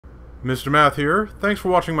Mr. Math here. Thanks for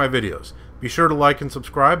watching my videos. Be sure to like and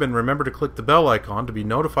subscribe, and remember to click the bell icon to be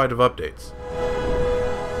notified of updates.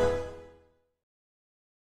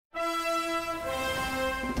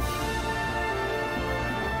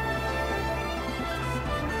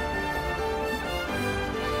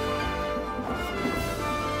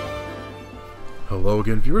 Hello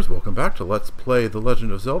again, viewers. Welcome back to Let's Play The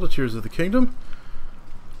Legend of Zelda Tears of the Kingdom.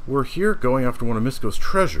 We're here going after one of Misko's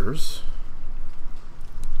treasures.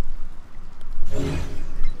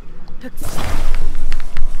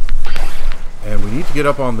 And we need to get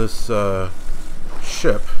up on this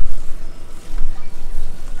ship.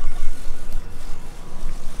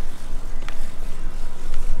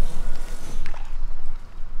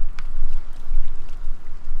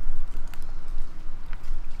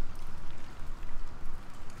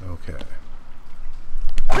 Okay.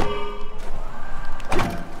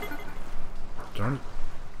 Darn it.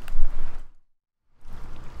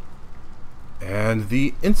 And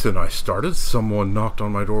the instant I started, someone knocked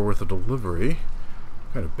on my door with a delivery.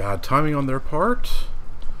 Kind of bad timing on their part.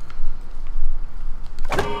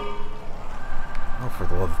 Oh, for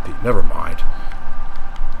the love of Pete, never mind.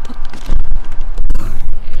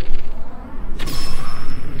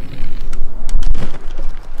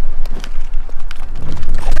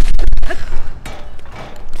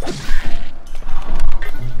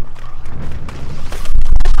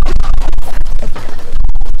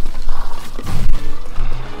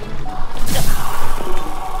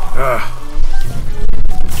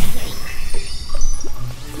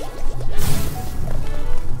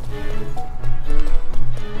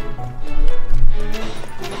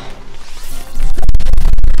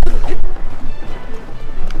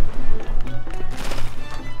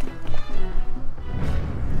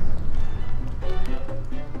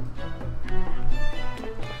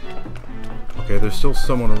 Okay, there's still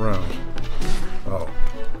someone around. Oh.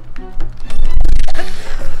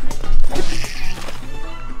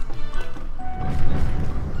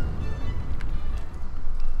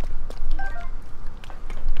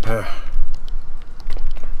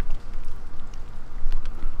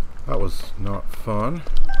 That was not fun.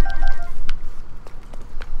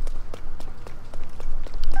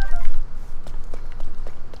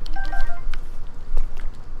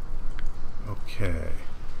 Okay.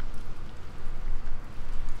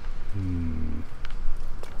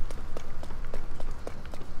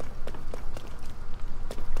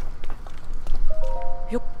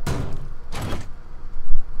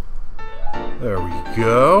 There we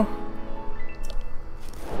go.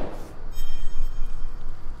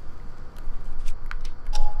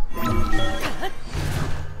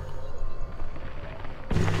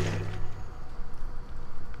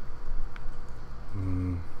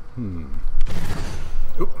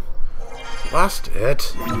 Oop. Blast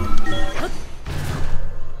it. The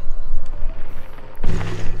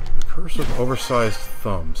curse of oversized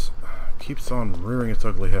thumbs keeps on rearing its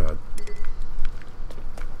ugly head.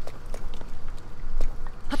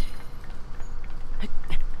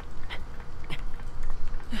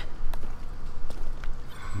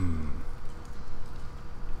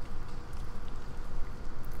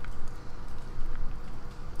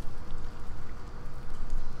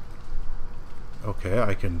 Okay,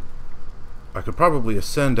 I could probably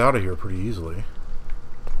ascend out of here pretty easily.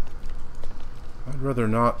 I'd rather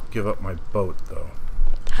not give up my boat, though.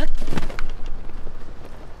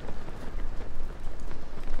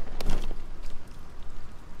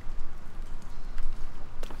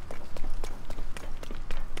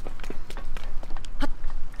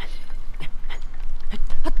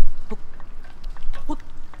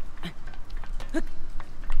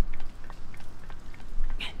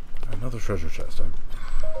 Another treasure chest. I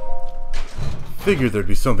figured there'd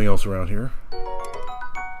be something else around here.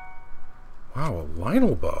 Wow, a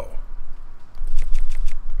Lionel bow.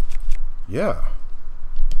 Yeah.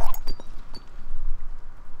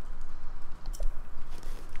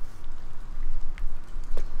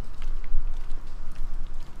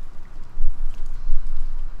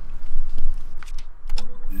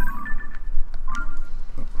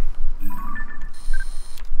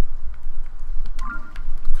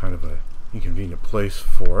 Kind of a inconvenient place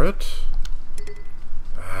for it.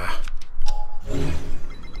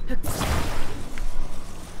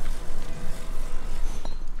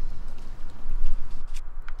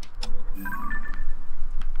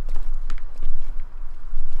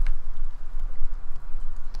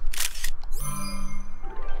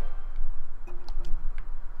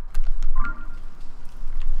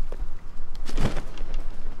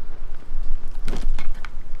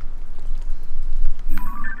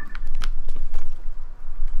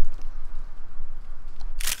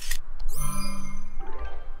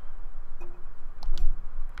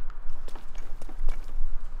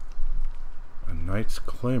 Knight's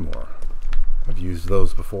Claymore. I've used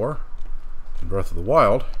those before in Breath of the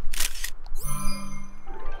Wild.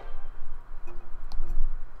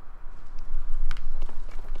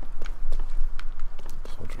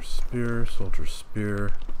 Soldier's Spear, Soldier's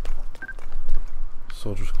Spear,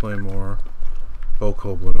 Soldier's Claymore,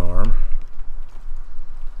 Bokoblin Arm.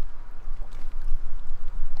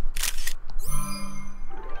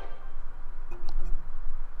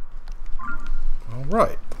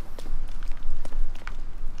 Alright.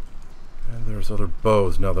 And there's other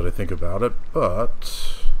bows now that I think about it,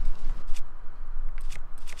 but...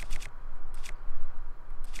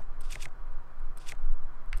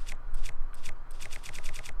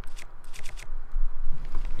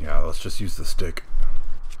 yeah, let's just use the stick.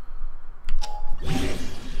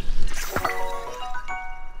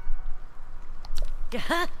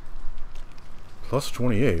 Plus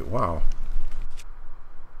 28, wow.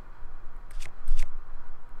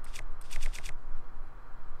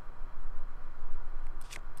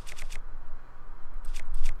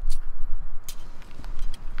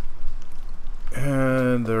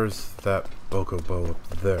 And there's that Boko bow up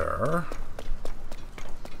there.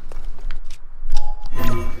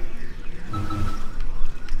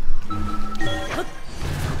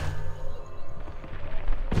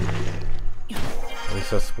 At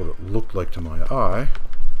least that's what it looked like to my eye.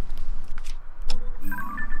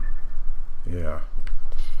 Yeah.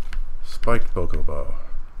 Spiked Boko bow.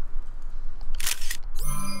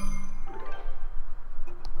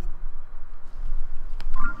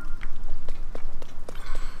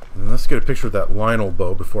 And let's get a picture of that Lionel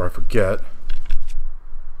bow before I forget.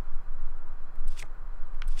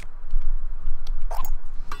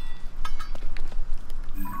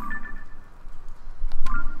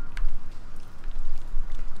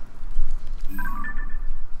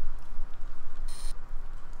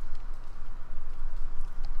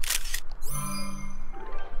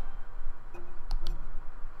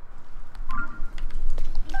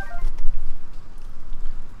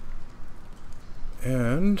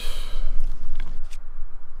 And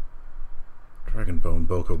Dragonbone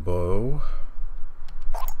Boko bow.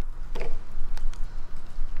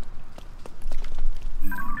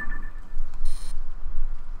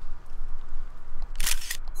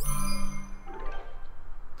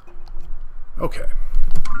 Okay,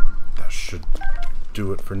 that should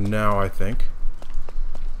do it for now, I think.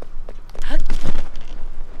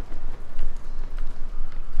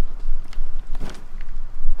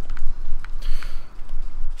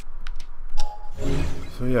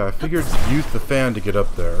 So yeah, I figured use the fan to get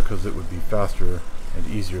up there because it would be faster and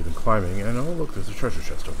easier than climbing. And oh look, there's a treasure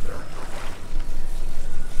chest over there.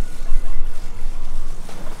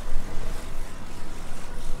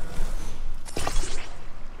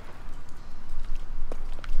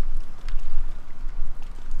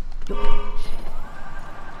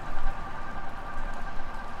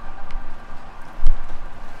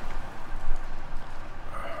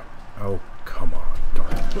 Oh, come on,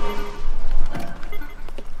 darn it.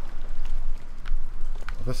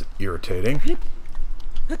 Well, that's irritating.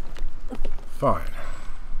 Fine.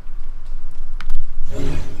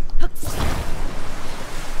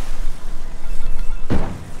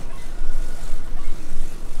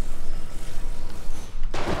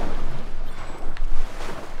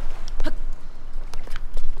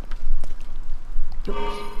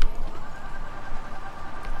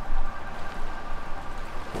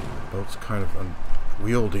 Boat's kind of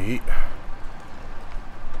unwieldy.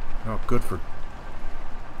 Not good for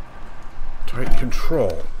tight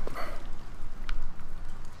control.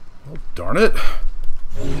 Oh, darn it.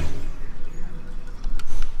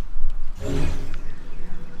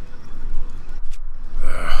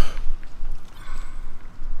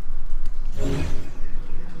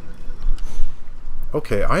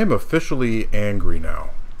 Okay, I am officially angry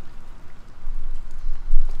now.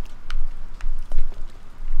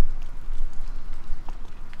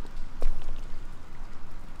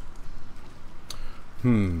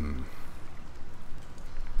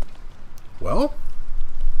 Well?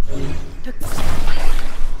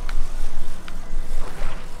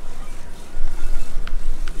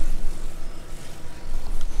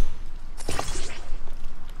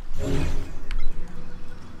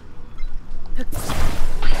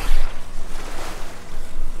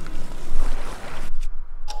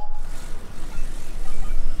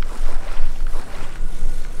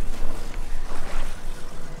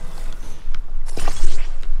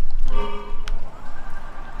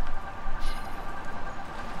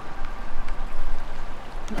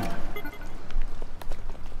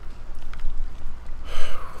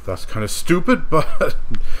 That's kind of stupid, but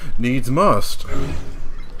needs must.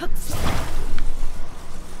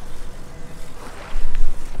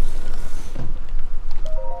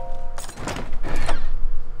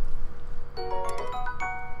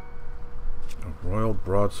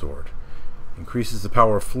 broadsword. Increases the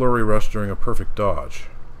power of flurry rush during a perfect dodge.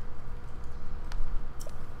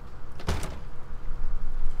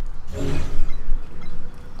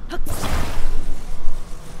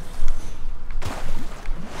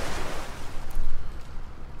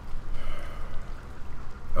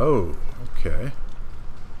 Oh, okay.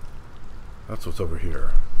 That's what's over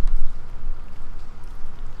here.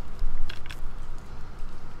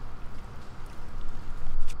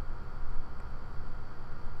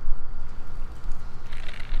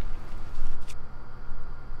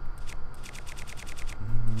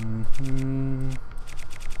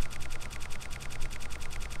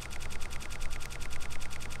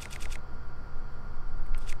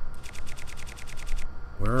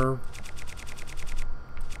 Where?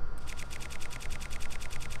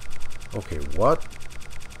 Okay, what?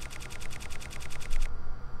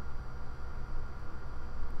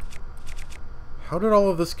 How did all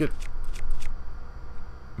of this get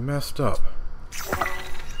messed up?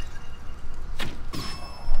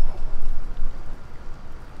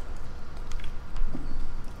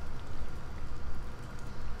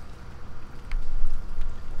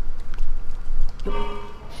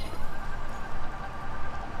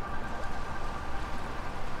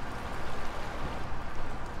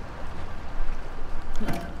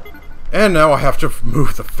 And now I have to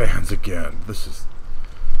move the fans again. This is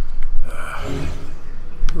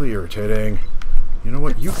really irritating. You know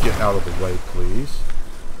what? You get out of the way, please.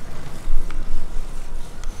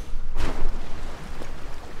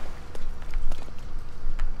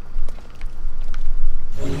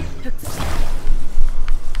 Come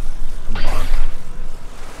on.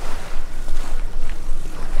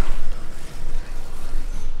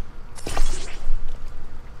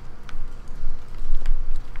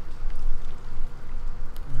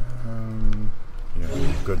 Yeah,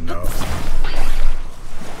 good enough.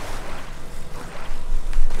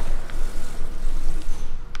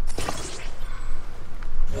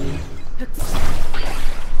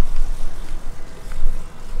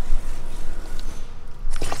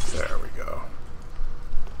 There we go.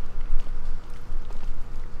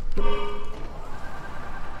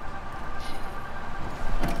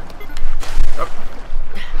 Up.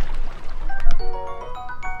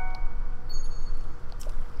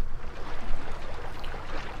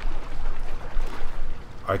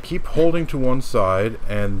 I keep holding to one side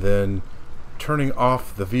and then turning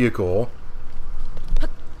off the vehicle.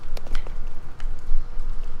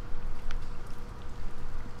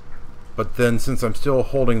 But then, since I'm still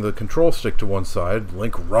holding the control stick to one side,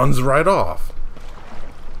 Link runs right off.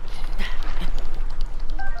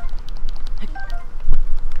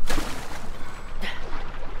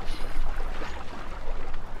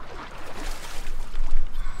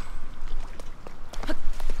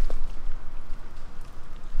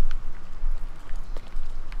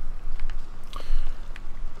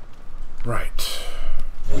 Right.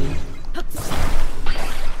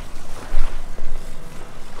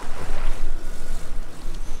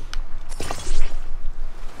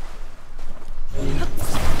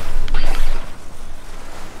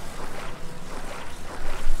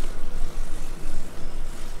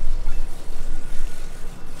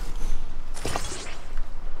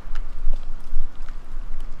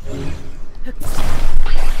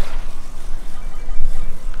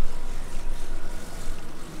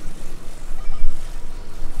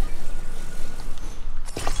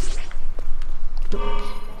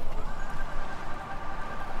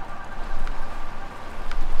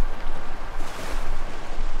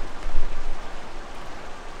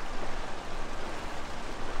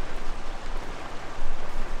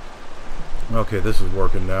 Okay, this is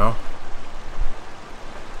working now.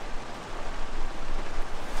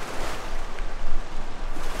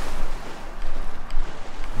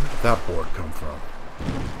 Where did that board come from?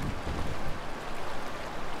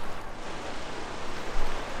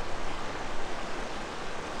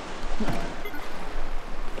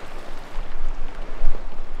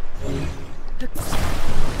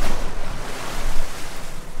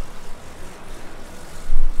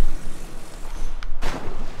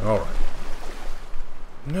 Alright.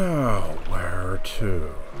 Now, where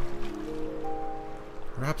to?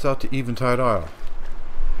 Perhaps out to Eventide Isle.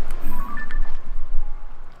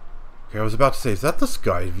 Okay, I was about to say, is that the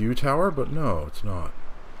Sky View Tower? But no, it's not.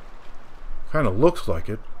 Kind of looks like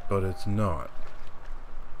it, but it's not.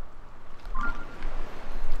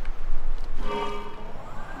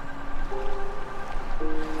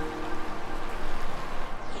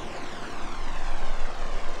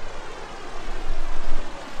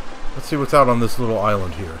 Let's see what's out on this little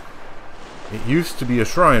island here. It used to be a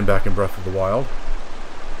shrine back in Breath of the Wild.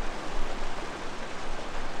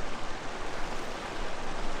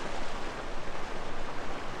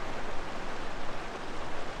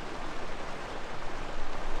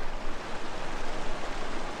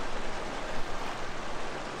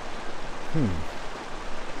 Okay,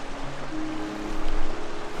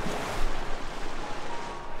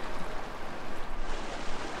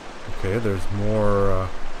 there's more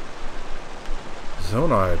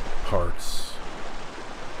Zonai parts.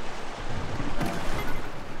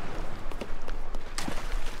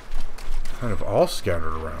 Kind of all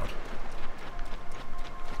scattered around.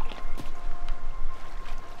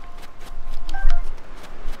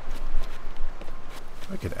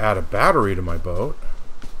 I could add a battery to my boat.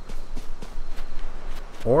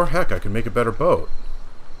 Or heck, I could make a better boat.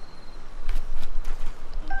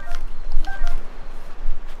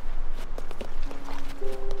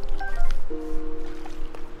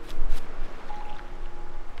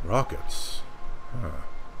 Rockets. Huh.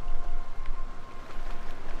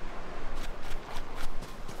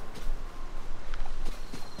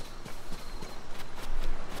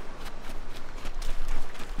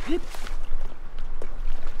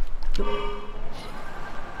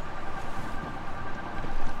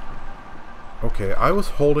 Okay, I was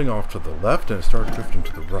holding off to the left and it started drifting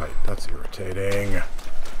to the right. That's irritating.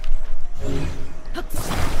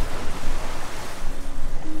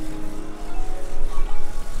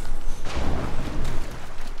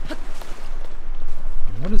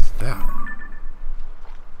 What is that?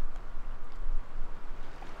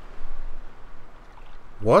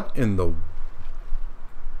 What in the...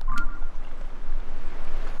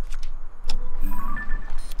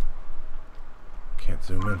 Can't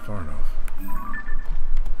zoom in far enough.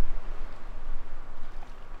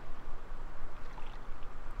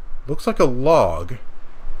 Looks like a log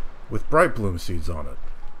with bright bloom seeds on it.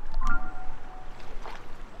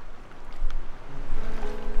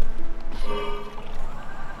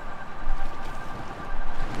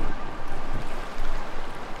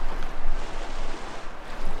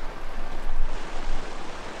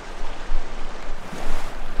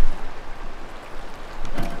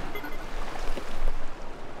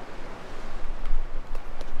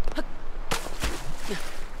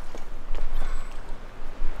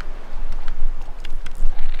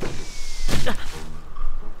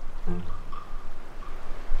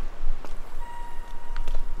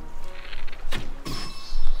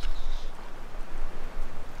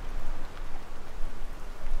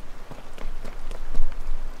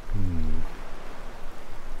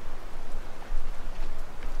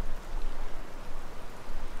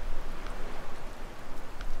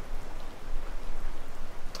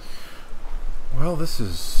 Well, this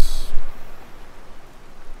is...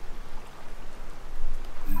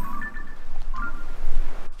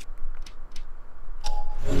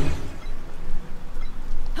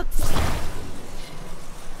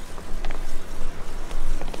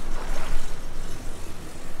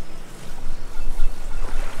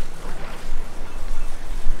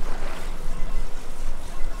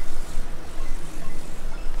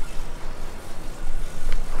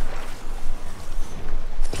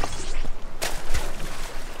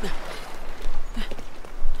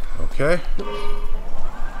 Okay.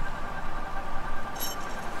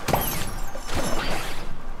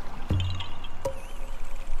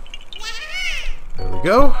 There we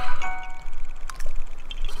go.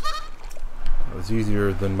 That was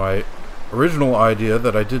easier than my original idea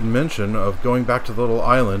that I did mention of going back to the little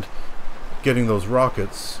island, getting those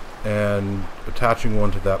rockets, and attaching one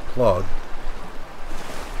to that plug.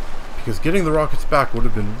 Because getting the rockets back would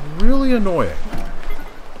have been really annoying.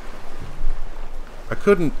 I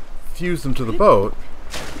couldn't fuse them to the boat,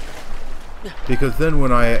 because then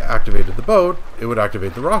when I activated the boat, it would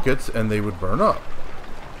activate the rockets and they would burn up.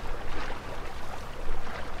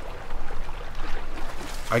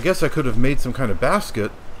 I guess I could have made some kind of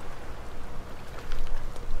basket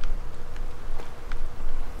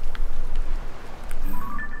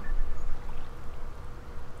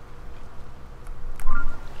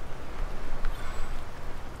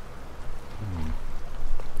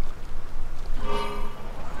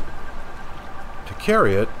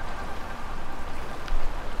carry it.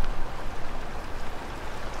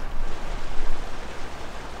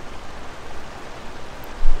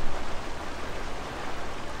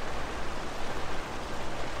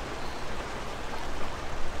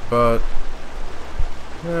 But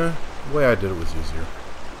the way I did it was easier.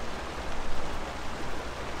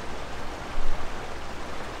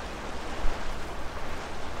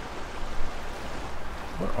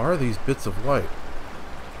 What are these bits of light?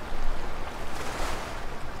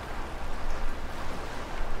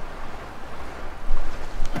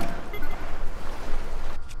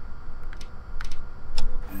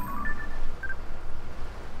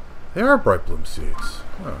 They are bright bloom seeds.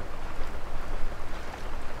 Huh.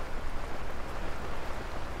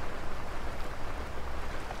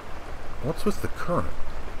 What's with the current?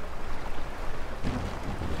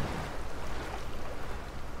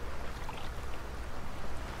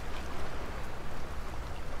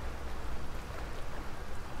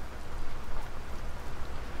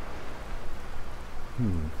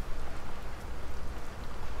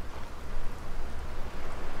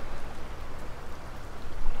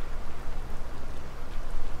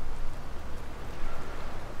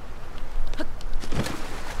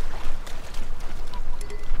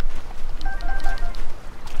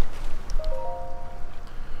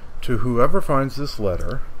 To whoever finds this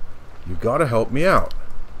letter, you gotta help me out.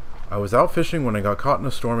 I was out fishing when I got caught in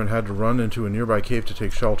a storm and had to run into a nearby cave to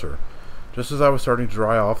take shelter. Just as I was starting to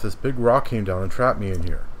dry off, this big rock came down and trapped me in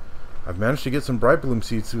here. I've managed to get some bright bloom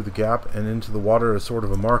seeds through the gap and into the water as sort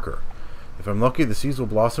of a marker. If I'm lucky, the seeds will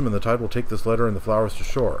blossom and the tide will take this letter and the flowers to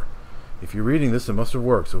shore. If you're reading this, it must have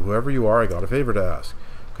worked, so whoever you are, I got a favor to ask.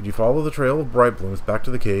 Could you follow the trail of bright blooms back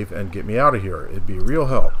to the cave and get me out of here? It'd be a real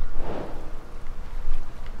help.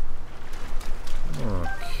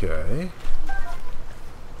 Okay.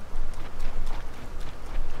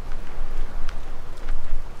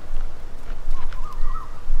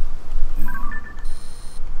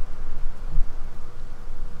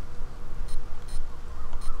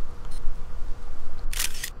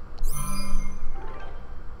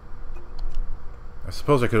 I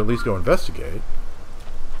suppose I could at least go investigate.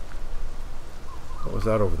 What was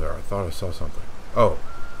that over there? I thought I saw something. Oh,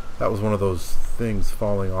 that was one of those things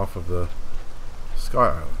falling off of the Sky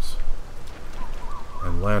Islands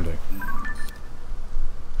and landing.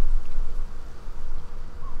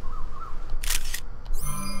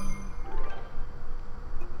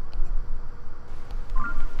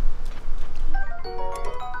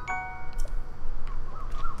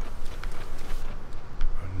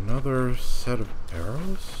 Another set of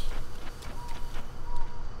arrows?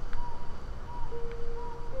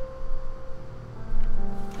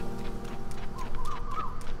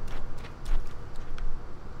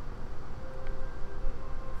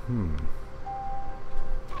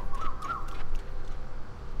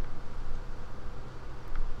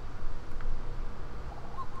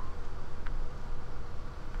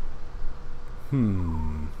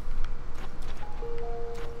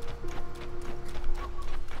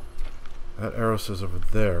 That arrow says over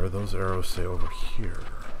there. Those arrows say over here.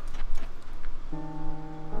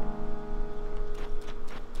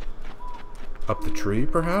 Up the tree,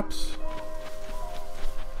 perhaps?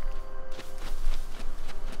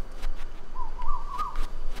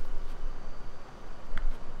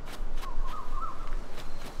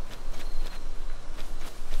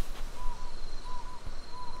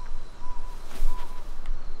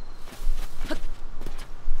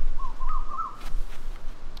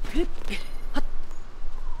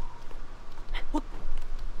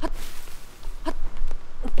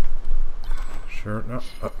 Sure, no.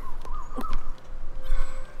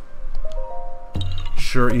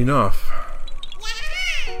 Sure enough.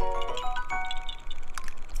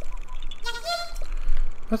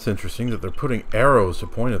 That's interesting that they're putting arrows to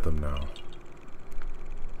point at them now.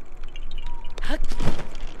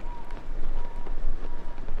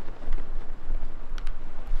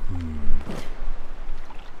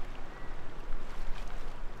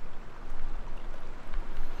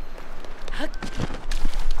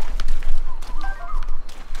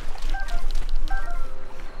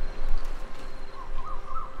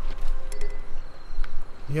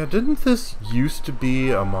 Yeah, didn't this used to be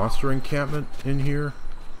a monster encampment in here?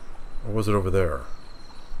 Or was it over there?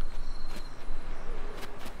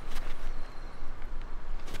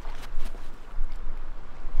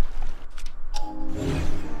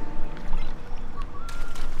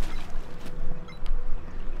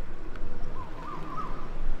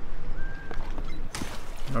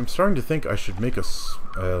 I'm starting to think I should make a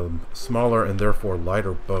smaller and therefore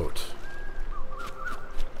lighter boat.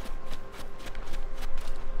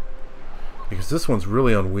 Because this one's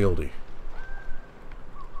really unwieldy.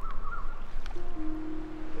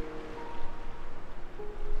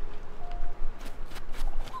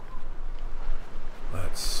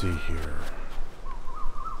 Let's see here.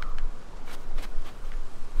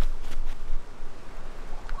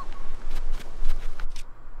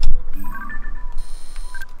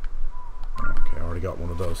 Okay, I already got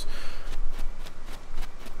one of those.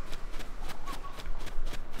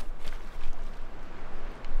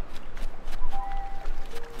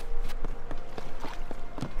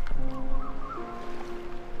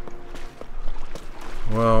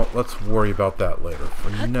 Well, let's worry about that later. For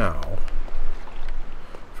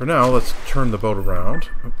now, let's turn the boat around.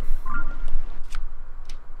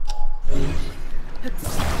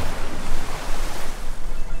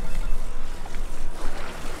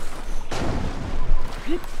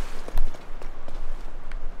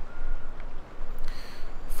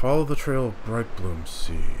 Follow the trail of bright bloom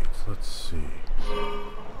seeds. Let's see.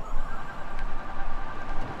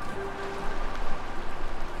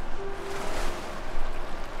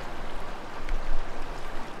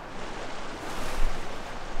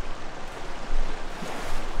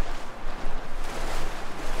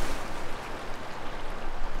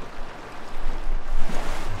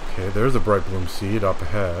 Okay, there's a bright bloom seed up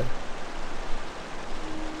ahead.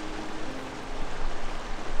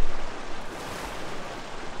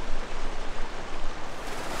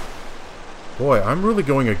 Boy, I'm really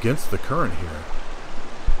going against the current here.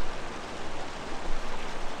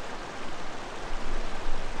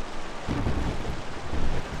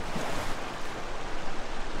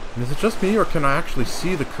 And is it just me, or can I actually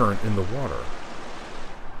see the current in the water?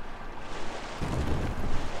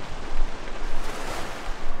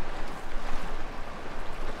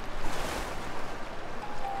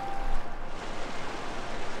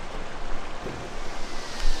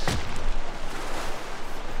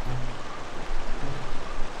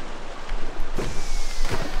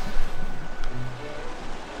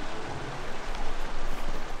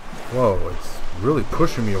 Whoa, it's really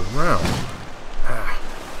pushing me around. Ah.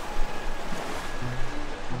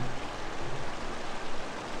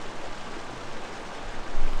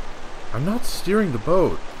 I'm not steering the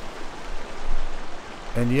boat.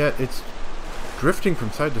 And yet it's drifting from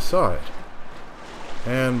side to side.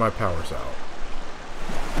 And my power's out.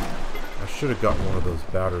 I should have gotten one of those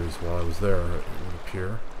batteries while I was there, it would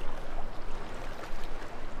appear.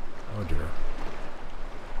 Oh dear.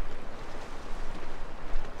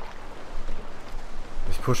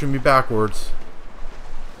 It's pushing me backwards.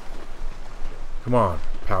 Come on,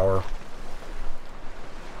 power.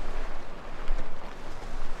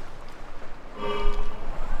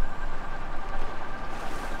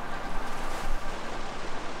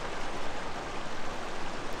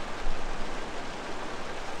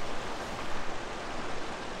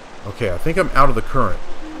 Okay, I think I'm out of the current.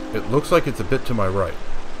 It looks like it's a bit to my right.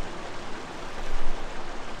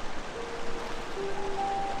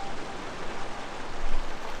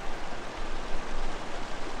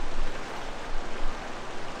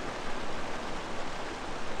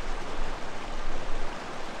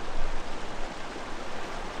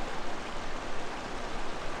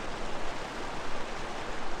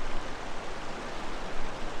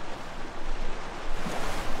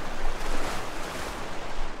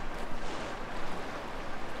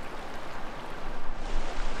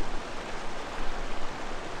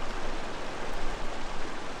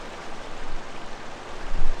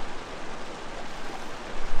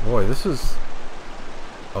 Boy, this is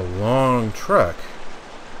a long trek.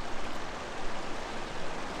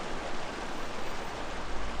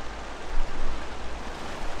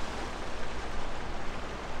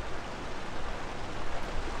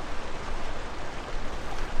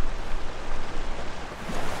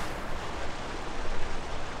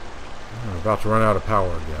 I'm about to run out of power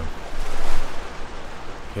again.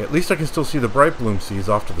 Okay, at least I can still see the bright bloom seeds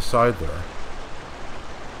off to the side there.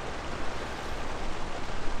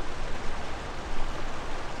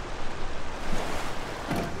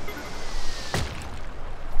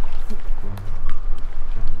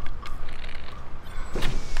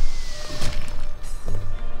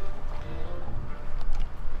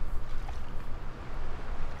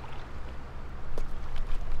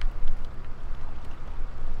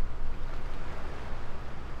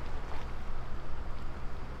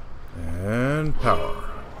 And power.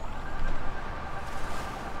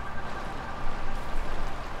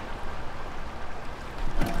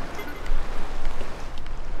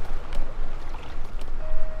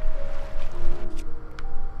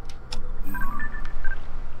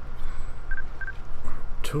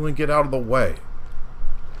 Tooling, get out of the way.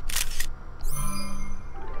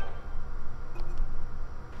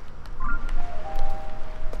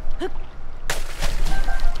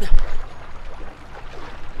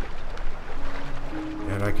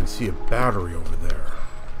 And I can see a battery over there.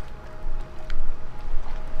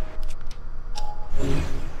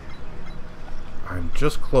 I'm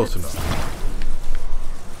just close enough.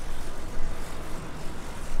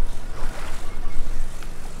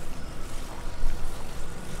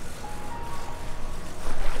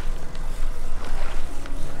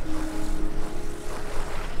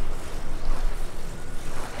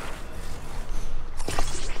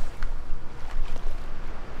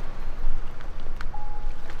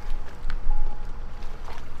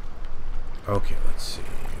 Okay, let's see.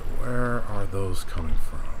 Where are those coming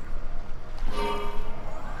from?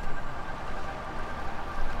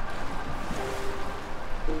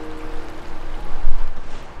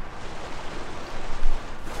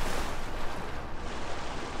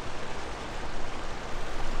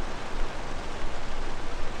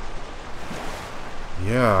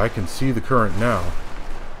 Yeah, I can see the current now.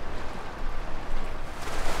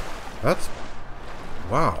 That's...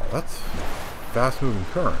 Wow, that's fast-moving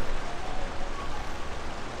current.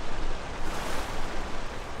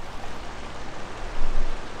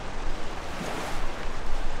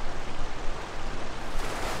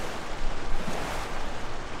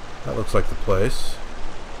 That looks like the place.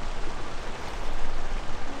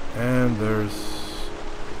 And there's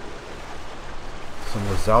some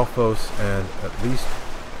Lizalfos and at least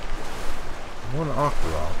one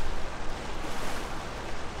Aqua.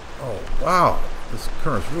 Oh, wow. This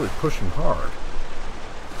current's really pushing hard.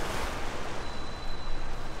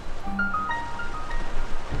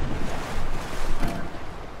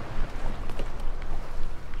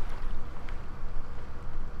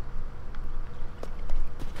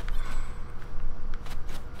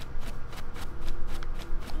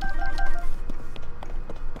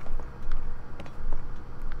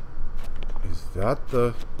 Is that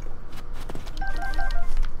the...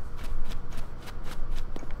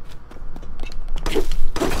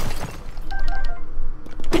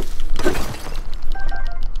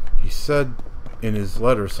 said in his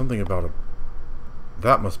letter something about a...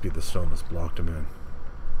 That must be the stone that's blocked him in.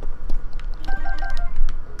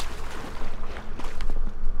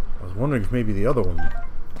 I was wondering if maybe the other one,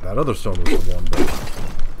 that other stone was the one, but...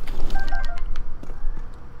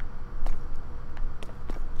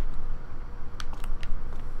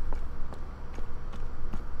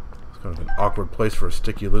 It's kind of an awkward place for a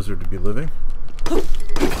sticky lizard to be living.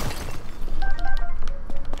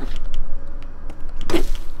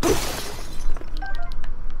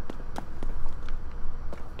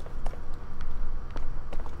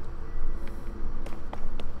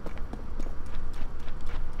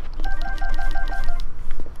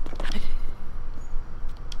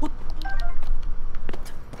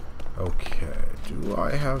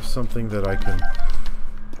 Something that I can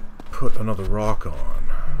put another rock on.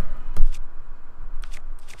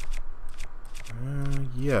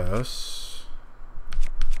 Yes.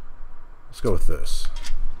 Let's go with this.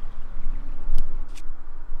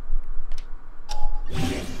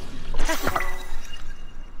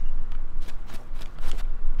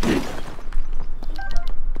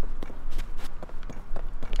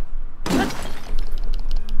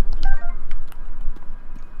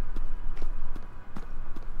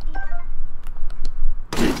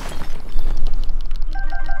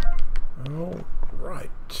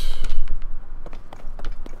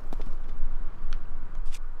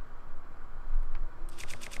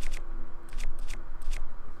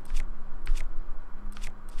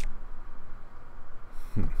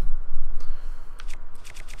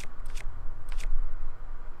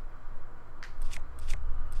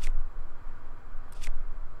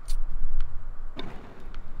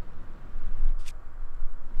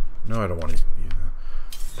 No, I don't want to use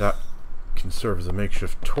that. That can serve as a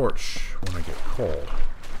makeshift torch when I get cold.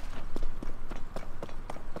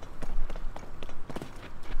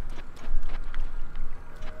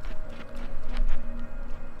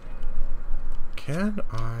 Can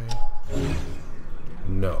I...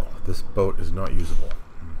 No, this boat is not usable.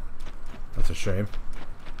 That's a shame.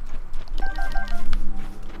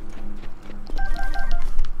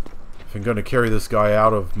 If I'm going to carry this guy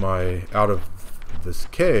out of this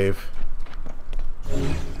cave,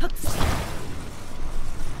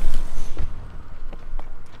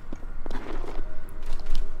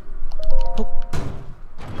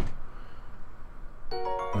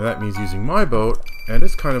 and that means using my boat, and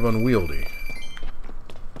it's kind of unwieldy.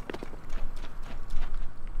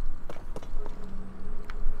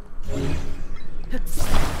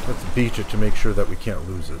 Let's beach it to make sure that we can't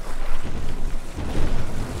lose it.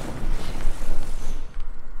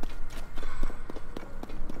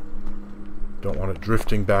 Don't want it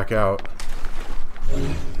drifting back out.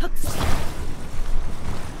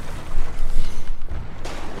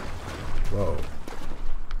 Whoa.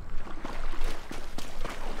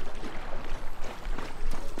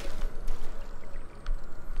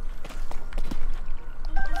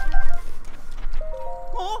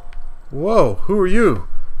 Whoa, who are you?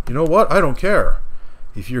 You know what? I don't care.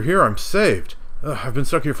 If you're here, I'm saved. I've been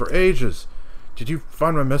stuck here for ages. Did you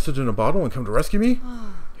find my message in a bottle and come to rescue me?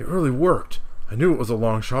 It really worked. I knew it was a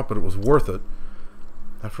long shot, but it was worth it.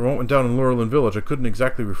 After what went down in Laurelin Village, I couldn't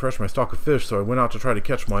exactly refresh my stock of fish, so I went out to try to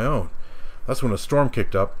catch my own. That's when a storm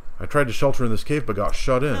kicked up. I tried to shelter in this cave, but got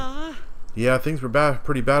shut in. Yeah, things were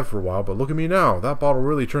pretty bad for a while, but look at me now. That bottle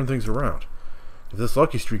really turned things around. If this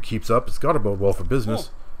lucky streak keeps up, it's got to bode well for business.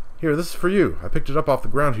 Here, this is for you. I picked it up off the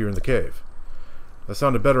ground here in the cave. That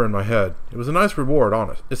sounded better in my head. It was a nice reward,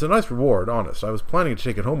 honest. It's a nice reward, honest. I was planning to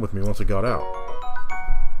take it home with me once I got out.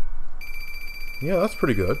 Yeah, that's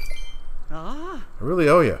pretty good. Ah. I really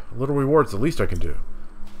owe you. A little reward's the least I can do.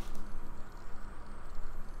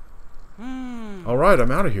 Alright,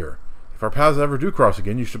 I'm out of here. If our paths ever do cross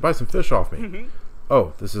again, you should buy some fish off me.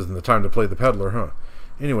 Oh, this isn't the time to play the peddler, huh?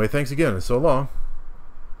 Anyway, thanks again, and so long.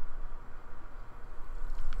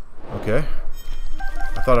 Okay.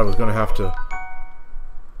 I thought I was going to have to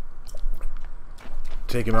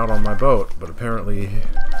take him out on my boat, but apparently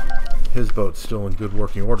his boat's still in good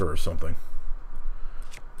working order or something.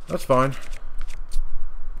 That's fine.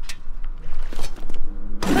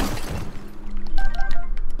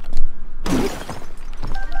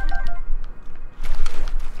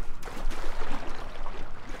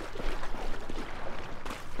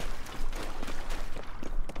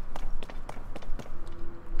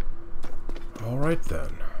 Alright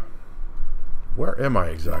then. Where am I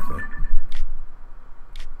exactly?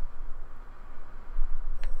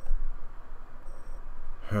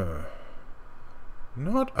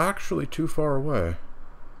 Not actually too far away.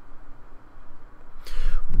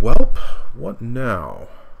 Welp, what now?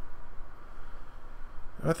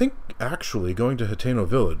 I think actually going to Hateno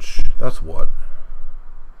Village. That's what.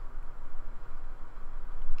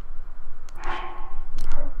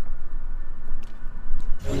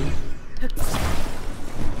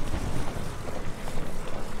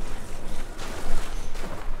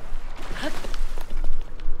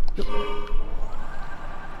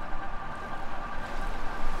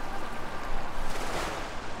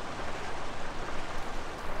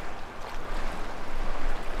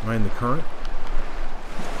 Am I in the current?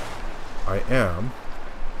 I am.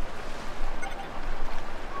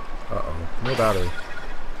 Uh-oh. No battery.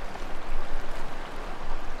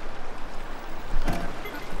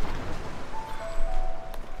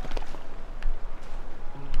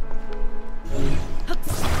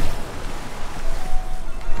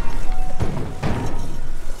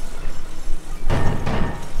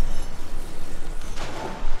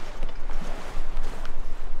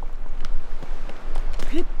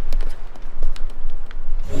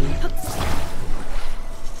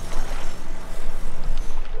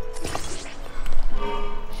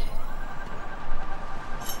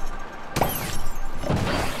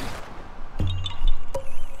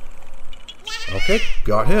 Okay,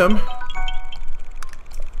 got him.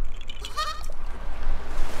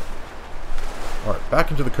 Alright, back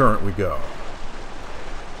into the current we go.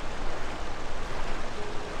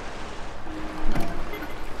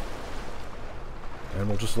 And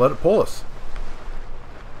we'll just let it pull us.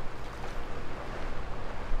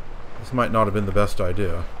 This might not have been the best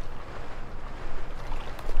idea.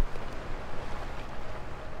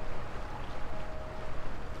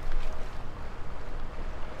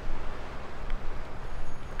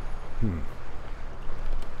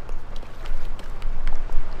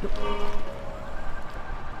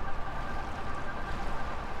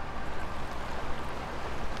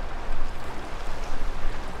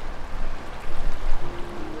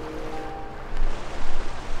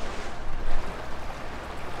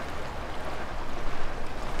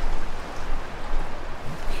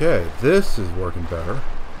 Okay, this is working better.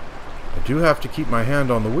 I do have to keep my hand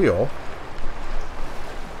on the wheel,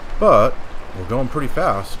 but we're going pretty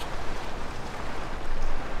fast.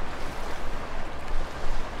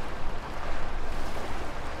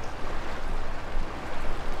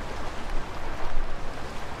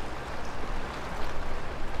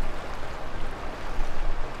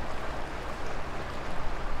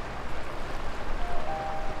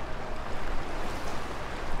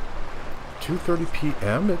 .30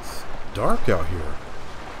 p.m. It's dark out here.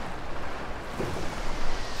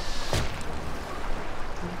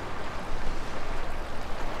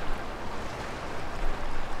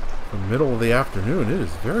 The middle of the afternoon, it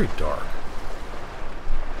is very dark.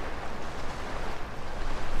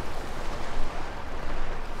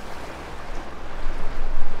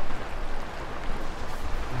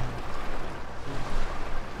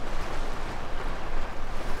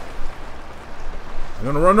 I'm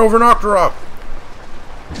gonna run over and knock her up.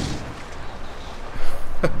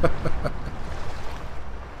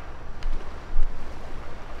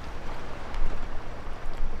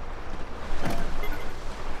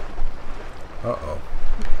 Uh-oh.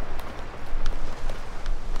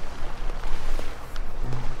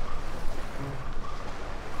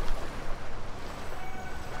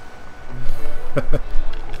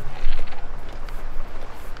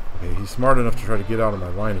 Okay, he's smart enough to try to get out of my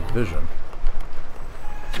line of vision.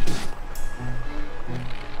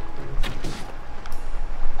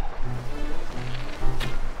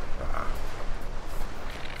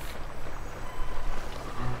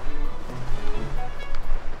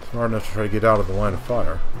 Smart enough to try to get out of the line of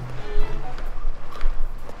fire.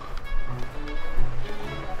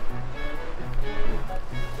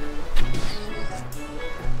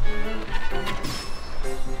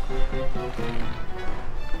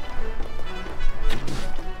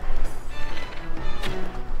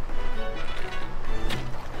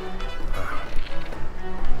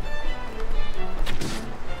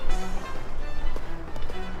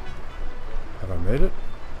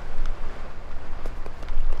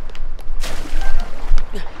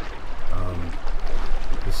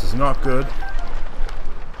 is not good.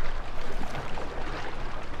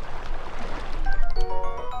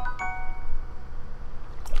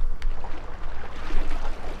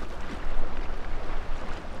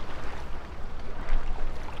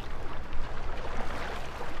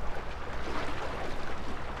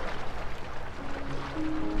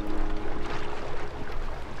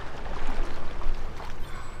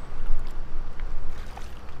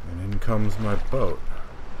 And in comes my boat.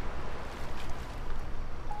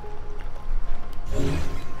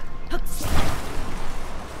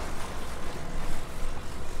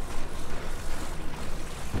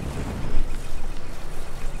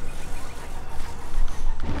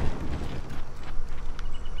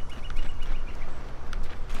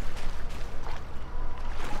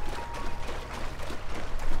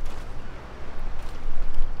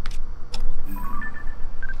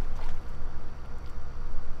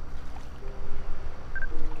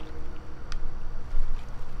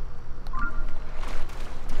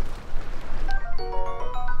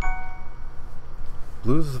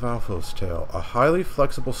 Blues of Alpho's tail. A highly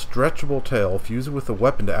flexible, stretchable tail fused with a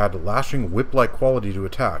weapon to add a lashing, whip-like quality to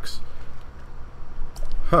attacks.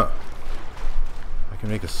 Huh. I can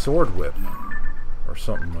make a sword whip. Or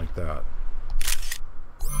something like that.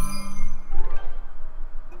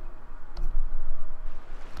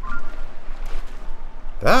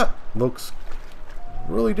 That looks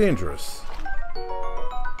really dangerous.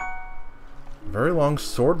 Very long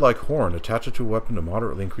sword-like horn. Attach it to a weapon to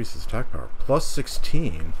moderately increase its attack power. Plus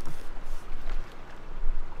 16.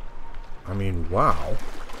 I mean, wow.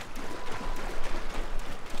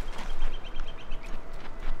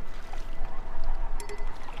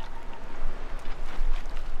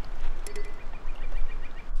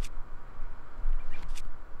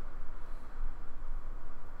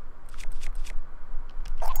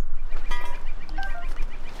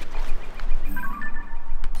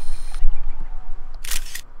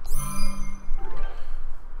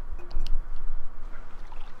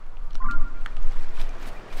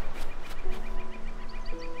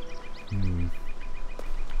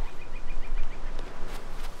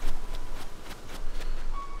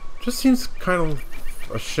 Just seems kind of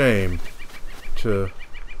a shame to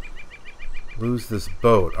lose this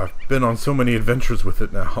boat. I've been on so many adventures with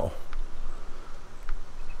it now.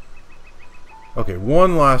 Okay,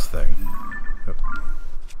 one last thing. Yep.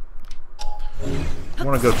 I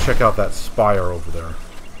want to go check out that spire over there.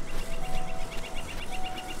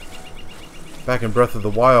 Back in Breath of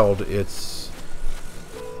the Wild, it's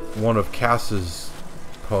one of Cass's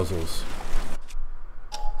puzzles.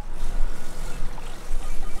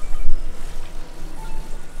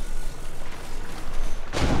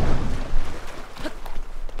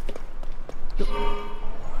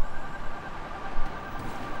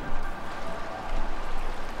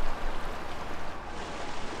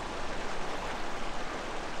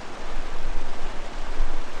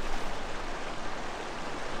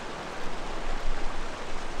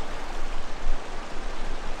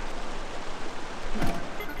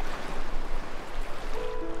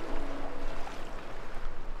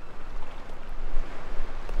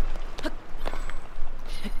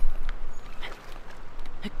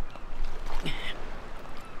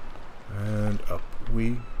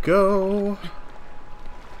 We go.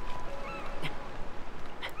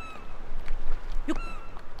 Let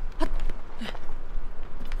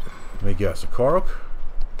me guess, a Korok?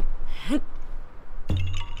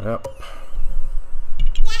 Yep.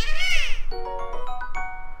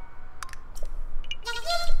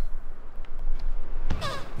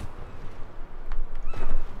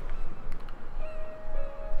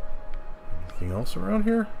 Anything else around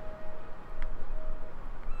here?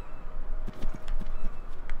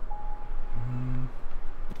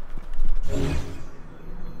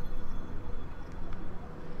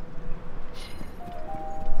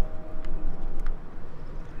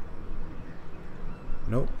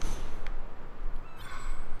 Nope.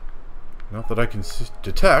 Not that I can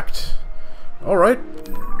detect. Alright.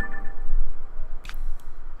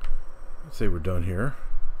 Let's say we're done here.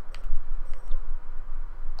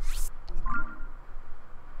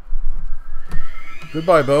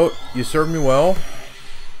 Goodbye, boat. You served me well.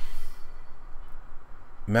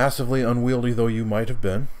 Massively unwieldy though you might have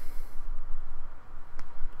been.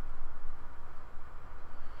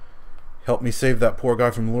 Helped me save that poor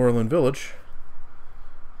guy from Lurelin Village.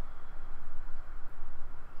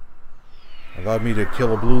 Allowed me to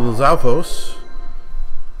kill a blue Zalphos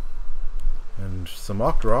and some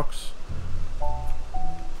Octrox.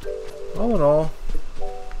 All in all,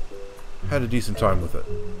 had a decent time with it.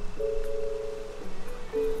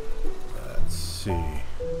 Let's see.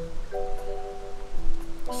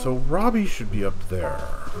 So Robbie should be up there.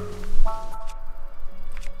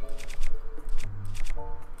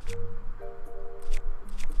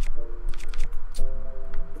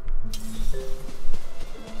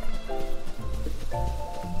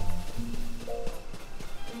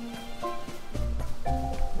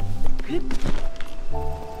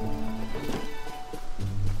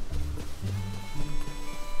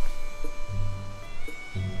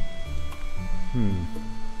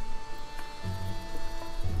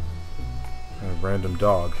 A random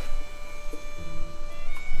dog.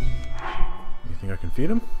 You think I can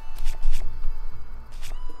feed him?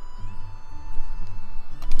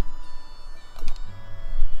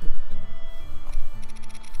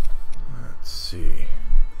 Let's see.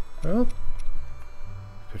 Well,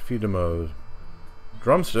 could feed him a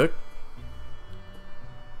drumstick.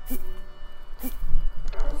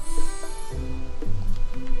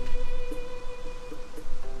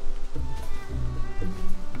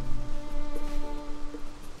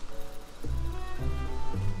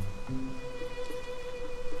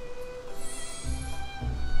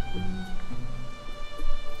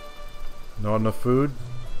 Not enough food?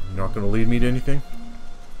 You're not going to lead me to anything?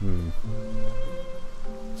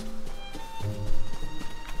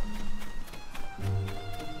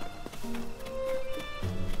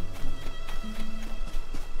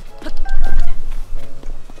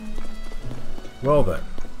 Well then,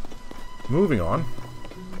 moving on.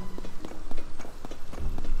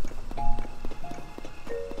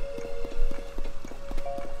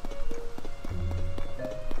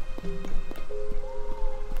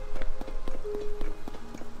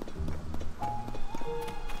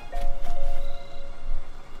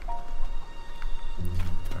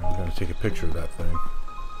 I'm going to take a picture of that thing.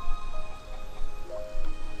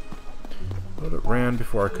 But it ran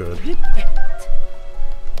before I could.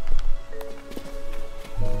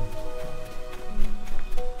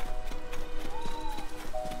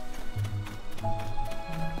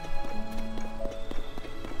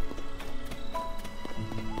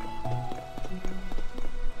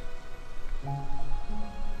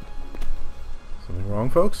 Something wrong,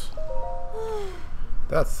 folks?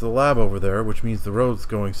 That's the lab over there, which means the road's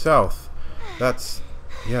going south. That's...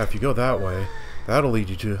 yeah, if you go that way, that'll lead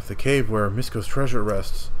you to the cave where Misko's treasure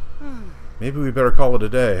rests. Maybe we better call it a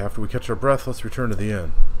day. After we catch our breath, let's return to the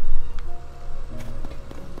inn.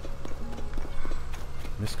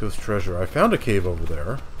 Misko's treasure. I found a cave over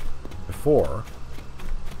there before.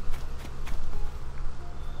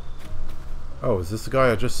 Oh, is this the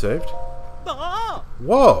guy I just saved?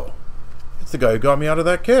 Whoa! It's the guy who got me out of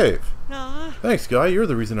that cave. Thanks, guy. You're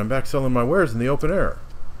the reason I'm back selling my wares in the open air.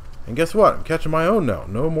 And guess what? I'm catching my own now.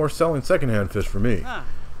 No more selling secondhand fish for me.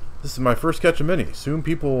 This is my first catch of many. Soon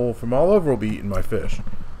people from all over will be eating my fish.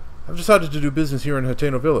 I've decided to do business here in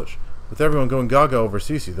Hateno Village. With everyone going gaga over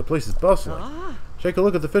Sisi, the place is bustling. Take a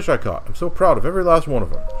look at the fish I caught. I'm so proud of every last one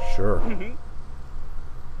of them. Sure.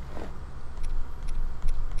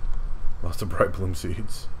 Lots of bright bloom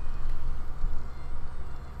seeds.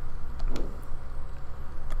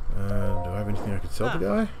 And do I have anything I could sell the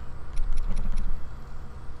guy?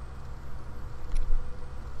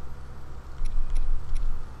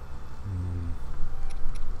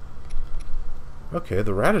 Okay,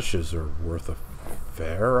 the radishes are worth a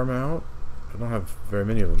fair amount. I don't have very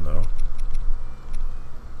many of them, though.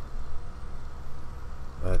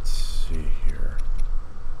 Let's see here.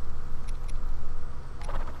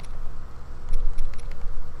 Oh,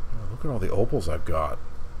 look at all the opals I've got.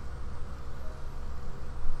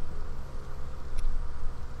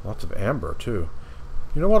 Lots of amber, too.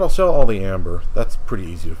 You know what? I'll sell all the amber. That's pretty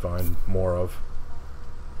easy to find more of.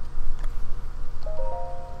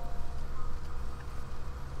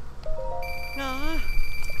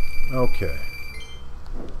 Okay.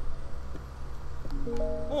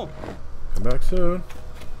 Come back soon.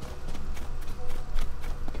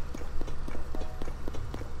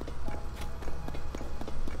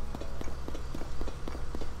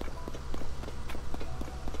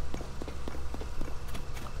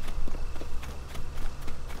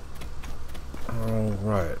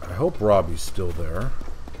 Alright, I hope Robbie's still there.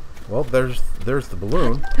 Well, there's the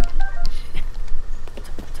balloon.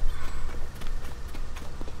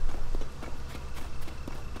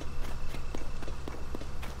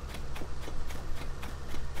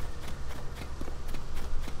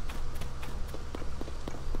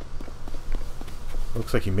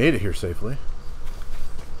 Looks like he made it here safely.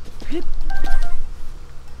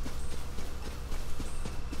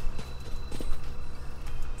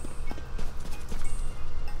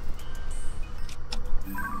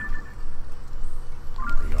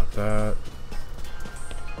 Already got that.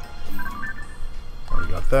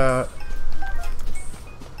 Already got that.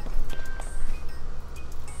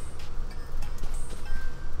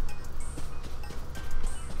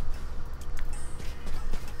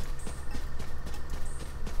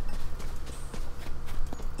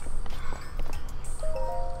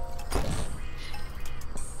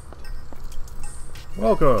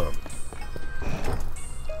 Welcome.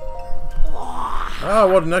 Ah,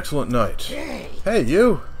 what an excellent night. Hey,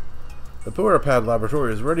 you! The Purah Pad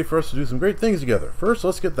laboratory is ready for us to do some great things together. First,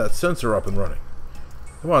 let's get that sensor up and running.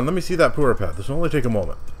 Come on, let me see that Purah Pad. This will only take a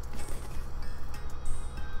moment.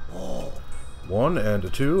 1 and a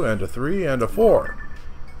 2 and a 3 and a 4.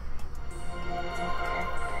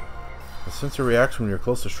 The sensor reacts when you're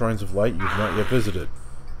close to shrines of light you've not yet visited.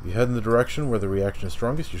 If you head in the direction where the reaction is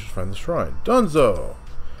strongest, you should find the shrine. Dunzo!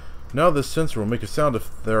 Now this sensor will make a sound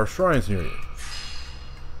if there are shrines near you.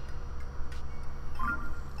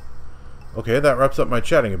 Okay, that wraps up my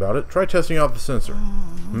chatting about it. Try testing out the sensor.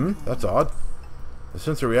 That's odd. The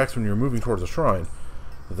sensor reacts when you're moving towards a shrine.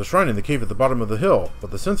 There's a shrine in the cave at the bottom of the hill, but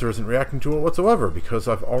the sensor isn't reacting to it whatsoever because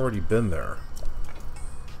I've already been there.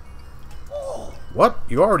 What?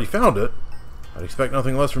 You already found it? I'd expect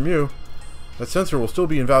nothing less from you. That sensor will still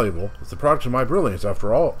be invaluable. It's the product of my brilliance,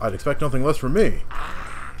 after all. I'd expect nothing less from me.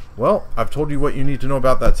 Well, I've told you what you need to know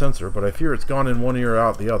about that sensor, but I fear it's gone in one ear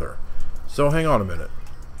out the other. So hang on a minute.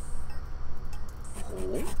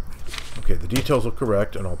 Okay, the details look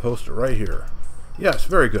correct, and I'll post it right here. Yes,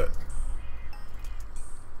 very good.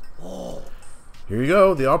 Here you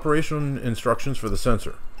go, the operation instructions for the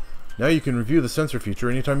sensor. Now you can review the sensor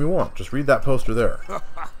feature anytime you want. Just read that poster there.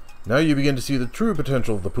 Now you begin to see the true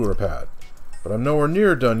potential of the Purah Pad. But I'm nowhere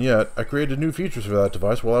near done yet. I created new features for that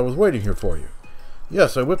device while I was waiting here for you.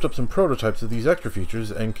 Yes, I whipped up some prototypes of these extra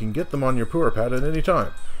features and can get them on your Purah Pad at any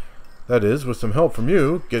time. That is, with some help from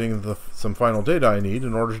you, getting some final data I need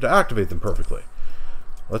in order to activate them perfectly.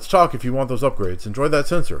 Let's talk if you want those upgrades. Enjoy that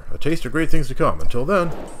sensor. A taste of great things to come. Until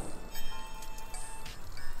then.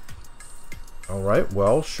 Alright,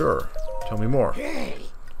 well, sure. Tell me more. Hey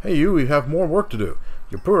you, we have more work to do.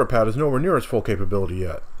 Your Purah Pad is nowhere near its full capability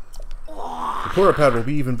yet. The Purah Pad will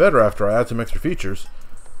be even better after I add some extra features.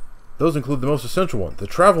 Those include the most essential one, the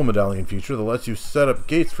travel medallion feature that lets you set up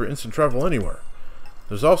gates for instant travel anywhere.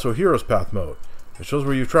 There's also Hero's Path mode. It shows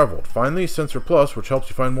where you've traveled. Finally, Sensor Plus, which helps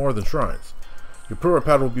you find more than shrines. Your Purah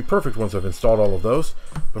Pad will be perfect once I've installed all of those,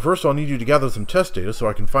 but first I'll need you to gather some test data so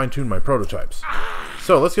I can fine-tune my prototypes.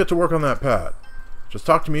 So, let's get to work on that pad. Just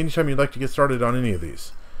talk to me anytime you'd like to get started on any of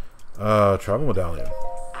these. Travel Medallion.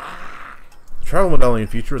 The Travel Medallion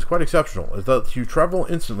feature is quite exceptional. It lets you travel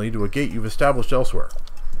instantly to a gate you've established elsewhere.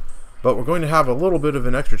 But we're going to have a little bit of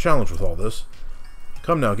an extra challenge with all this.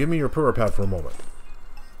 Come now, give me your Purah Pad for a moment.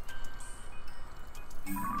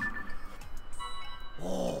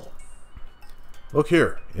 Look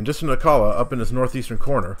here, in distant Akkala, up in its northeastern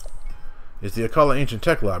corner, is the Akkala Ancient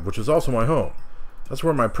Tech Lab, which is also my home. That's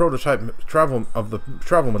where my prototype of the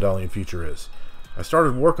Travel Medallion feature is. I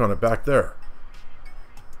started work on it back there.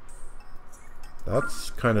 That's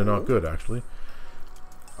kind of not good, actually.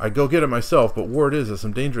 I'd go get it myself, but word is that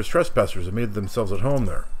some dangerous trespassers have made themselves at home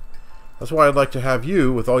there. That's why I'd like to have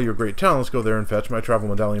you, with all your great talents, go there and fetch my Travel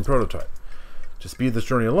Medallion prototype. To speed this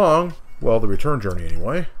journey along, well, the return journey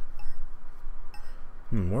anyway.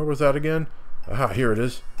 Where was that again? Aha, here it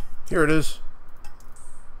is. Here it is.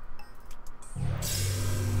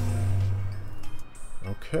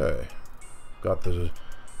 Okay. Got the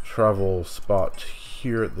travel spot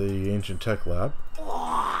here at the Ancient Tech Lab.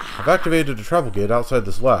 I've activated a travel gate outside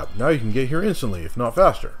this lab. Now you can get here instantly, if not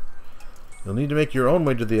faster. You'll need to make your own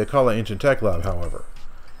way to the Akkala Ancient Tech Lab, however.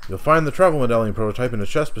 You'll find the Travel Medallion prototype in a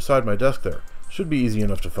chest beside my desk there. Should be easy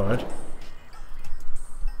enough to find.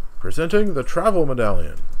 Presenting the Travel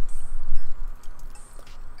Medallion.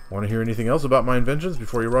 Want to hear anything else about my inventions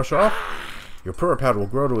before you rush off? Your Purah Pad will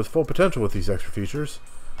grow to its full potential with these extra features.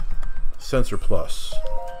 Sensor Plus.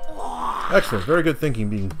 Excellent, very good thinking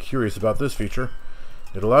being curious about this feature.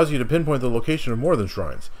 It allows you to pinpoint the location of more than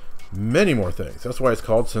shrines. Many more things. That's why it's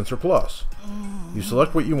called Sensor Plus. You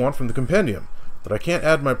select what you want from the compendium, but I can't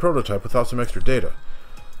add my prototype without some extra data.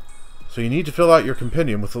 So you need to fill out your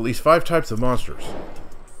compendium with at least 5 types of monsters.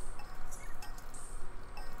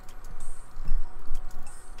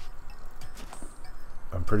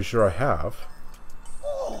 I'm pretty sure I have.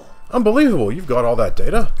 Unbelievable! You've got all that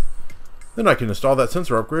data? Then I can install that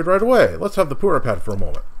sensor upgrade right away. Let's have the Purah Pad for a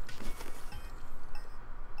moment.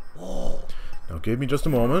 Now give me just a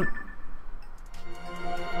moment.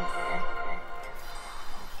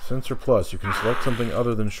 Sensor Plus. You can select something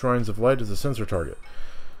other than Shrines of Light as a sensor target.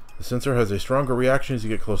 The sensor has a stronger reaction as you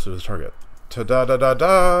get closer to the target.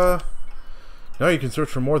 Ta-da-da-da-da! Now you can search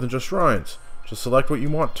for more than just shrines. Just select what you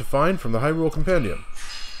want to find from the Hyrule Compendium.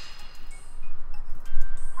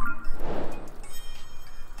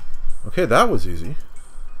 Okay, that was easy.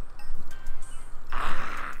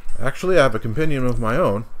 Actually, I have a compendium of my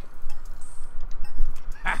own.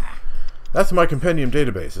 That's my compendium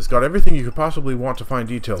database. It's got everything you could possibly want to find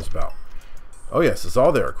details about. Oh yes, it's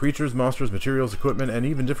all there. Creatures, monsters, materials, equipment, and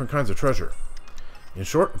even different kinds of treasure. In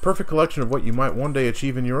short, a perfect collection of what you might one day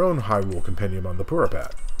achieve in your own Hyrule compendium on the Purah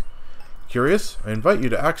Pad. Curious? I invite you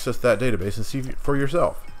to access that database and see for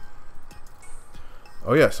yourself.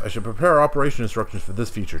 Oh yes, I should prepare operation instructions for this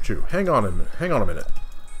feature too. Hang on a minute.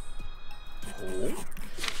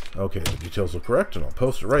 Okay, the details look correct, and I'll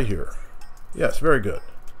post it right here. Yes, very good.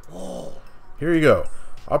 Here you go.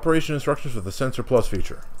 Operation instructions for the Sensor Plus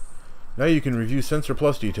feature. Now you can review Sensor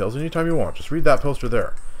Plus details anytime you want. Just read that poster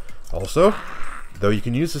there. Also, though you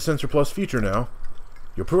can use the Sensor Plus feature now,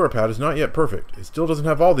 your Purah Pad is not yet perfect. It still doesn't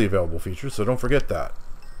have all the available features, so don't forget that.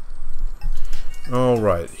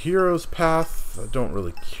 Alright, Hero's Path. I don't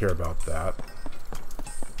really care about that.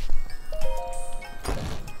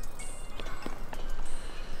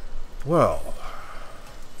 Well,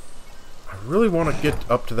 I really want to get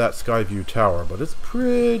up to that Skyview Tower, but it's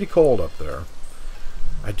pretty cold up there.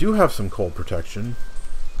 I do have some cold protection.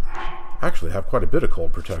 Actually, I have quite a bit of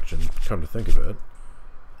cold protection, come to think of it.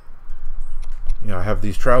 Yeah, I have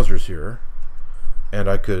these trousers here, and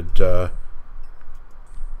I could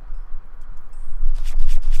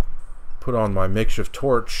put on my makeshift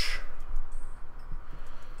torch.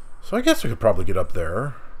 So I guess I could probably get up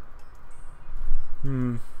there.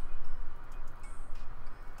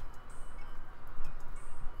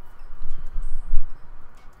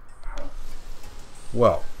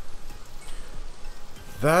 Well,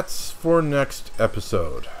 that's for next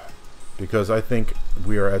episode, because I think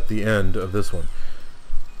we are at the end of this one.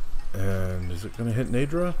 And is it going to hit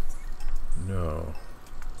Nadra? No.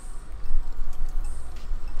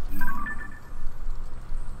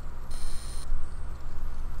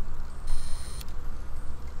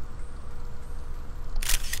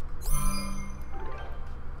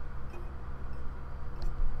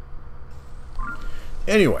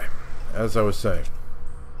 Anyway, as I was saying,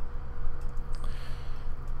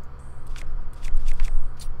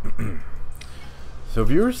 so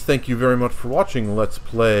viewers, thank you very much for watching Let's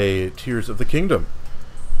Play Tears of the Kingdom.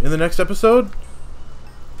 In the next episode,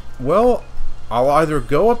 well, I'll either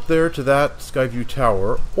go up there to that Skyview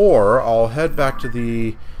Tower, or I'll head back to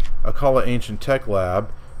the Hateno Ancient Tech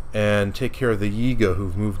lab and take care of the Yiga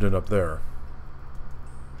who've moved in up there.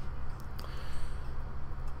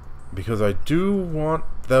 Because I do want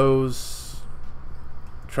those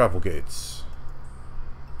travel gates,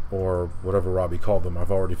 or whatever Robbie called them, I've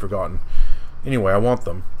already forgotten. Anyway, I want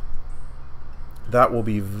them. That will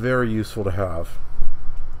be very useful to have.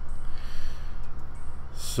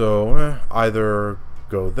 So, either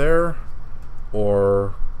go there,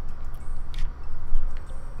 or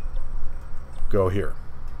go here.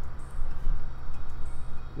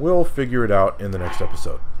 We'll figure it out in the next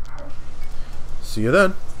episode. See you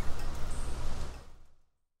then.